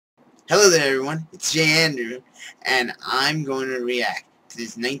Hello there everyone, it's Jay Andrew, and I'm going to react to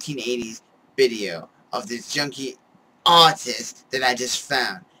this 1980s video of this junkie artist that I just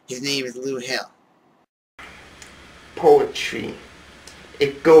found. His name is Lew Hill. Poetry.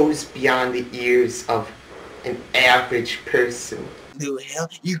 It goes beyond the ears of an average person. Lew Hill,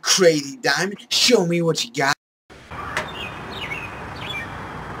 you crazy diamond, show me what you got.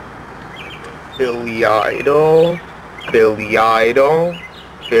 Billy Idol, Billy Idol,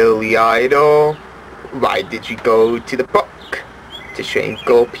 Billy Idol. Why did you go to the book to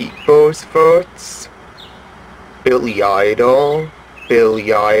strangle people's throats? Billy Idol,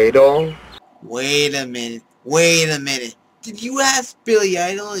 Billy Idol. Wait a minute. Did you ask Billy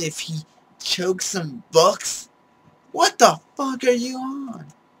Idol if he choked some books? What the fuck are you on?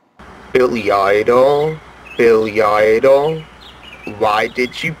 Billy Idol, Billy Idol. Why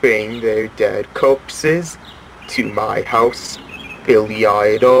did you bring their dead corpses to my house? Billy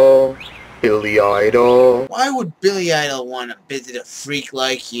Idol, Billy Idol. Why would Billy Idol want to visit a freak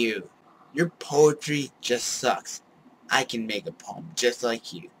like you? Your poetry just sucks. I can make a poem just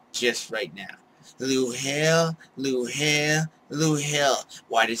like you, just right now. Lew Hill, Lew Hill, Lew Hill.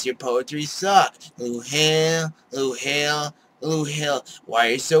 Why does your poetry suck? Lew Hill, Lew Hill, Lew Hill. Why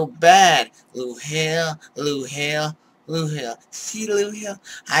are you so bad? Lew Hill, Lew Hill, Lew Hill. See, Lew Hill?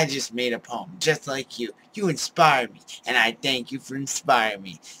 I just made a poem just like you. You inspired me, and I thank you for inspiring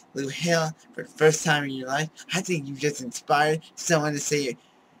me. Lew Hill, for the first time in your life, I think you just inspired someone to say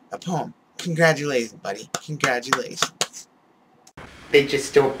a poem. Congratulations, buddy. Congratulations. They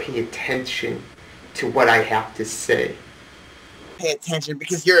just don't pay attention to what I have to say. Pay attention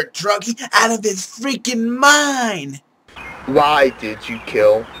because you're a druggie out of his freaking mind. Why did you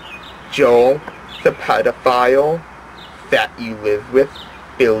kill Joel, the pedophile that you live with?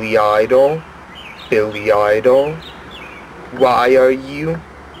 Billy Idol, Billy Idol. Why are you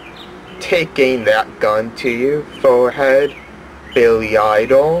taking that gun to your forehead? Billy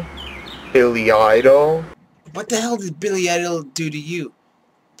Idol, Billy Idol. What the hell did Billy Idol do to you?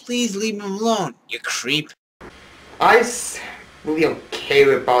 Please leave him alone, you creep. I really don't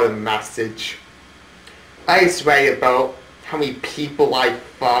care about a message. I just write about how many people I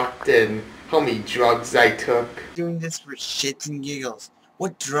fucked and how many drugs I took. Doing this for shits and giggles.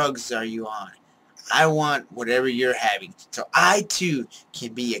 What drugs are you on? I want whatever you're having, so I too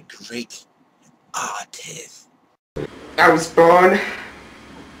can be a great artist. I was born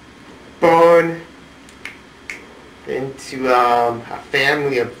into a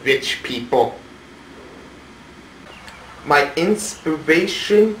family of rich people. My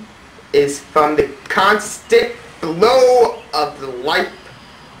inspiration is from the constant flow of the life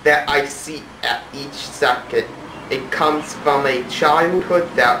that I see at each second. It comes from a childhood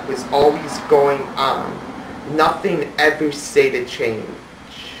that was always going on. Nothing ever stayed the change.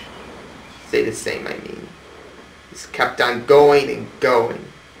 Stay the same, I mean. Just kept on going and going.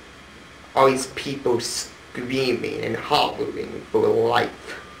 All these people screaming and hollering for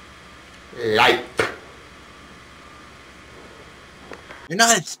life. Life. You're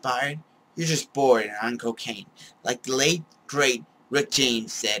not inspired. You're just bored and on cocaine. Like the late, great Rick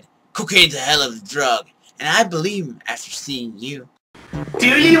James said, cocaine's a hell of a drug. And I believe him after seeing you.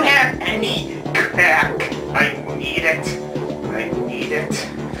 Do you have any crack? I need it. I need it.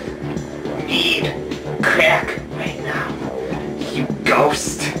 Need crack right now. You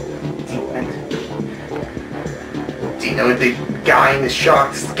ghost. Demon. Do you know the guy in the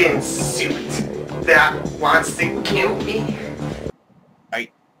shark skin suit that wants to kill me?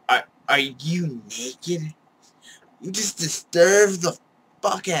 Are you naked? You just disturbed the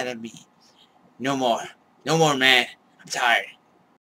fuck out of me. No more. No more, man. I'm tired.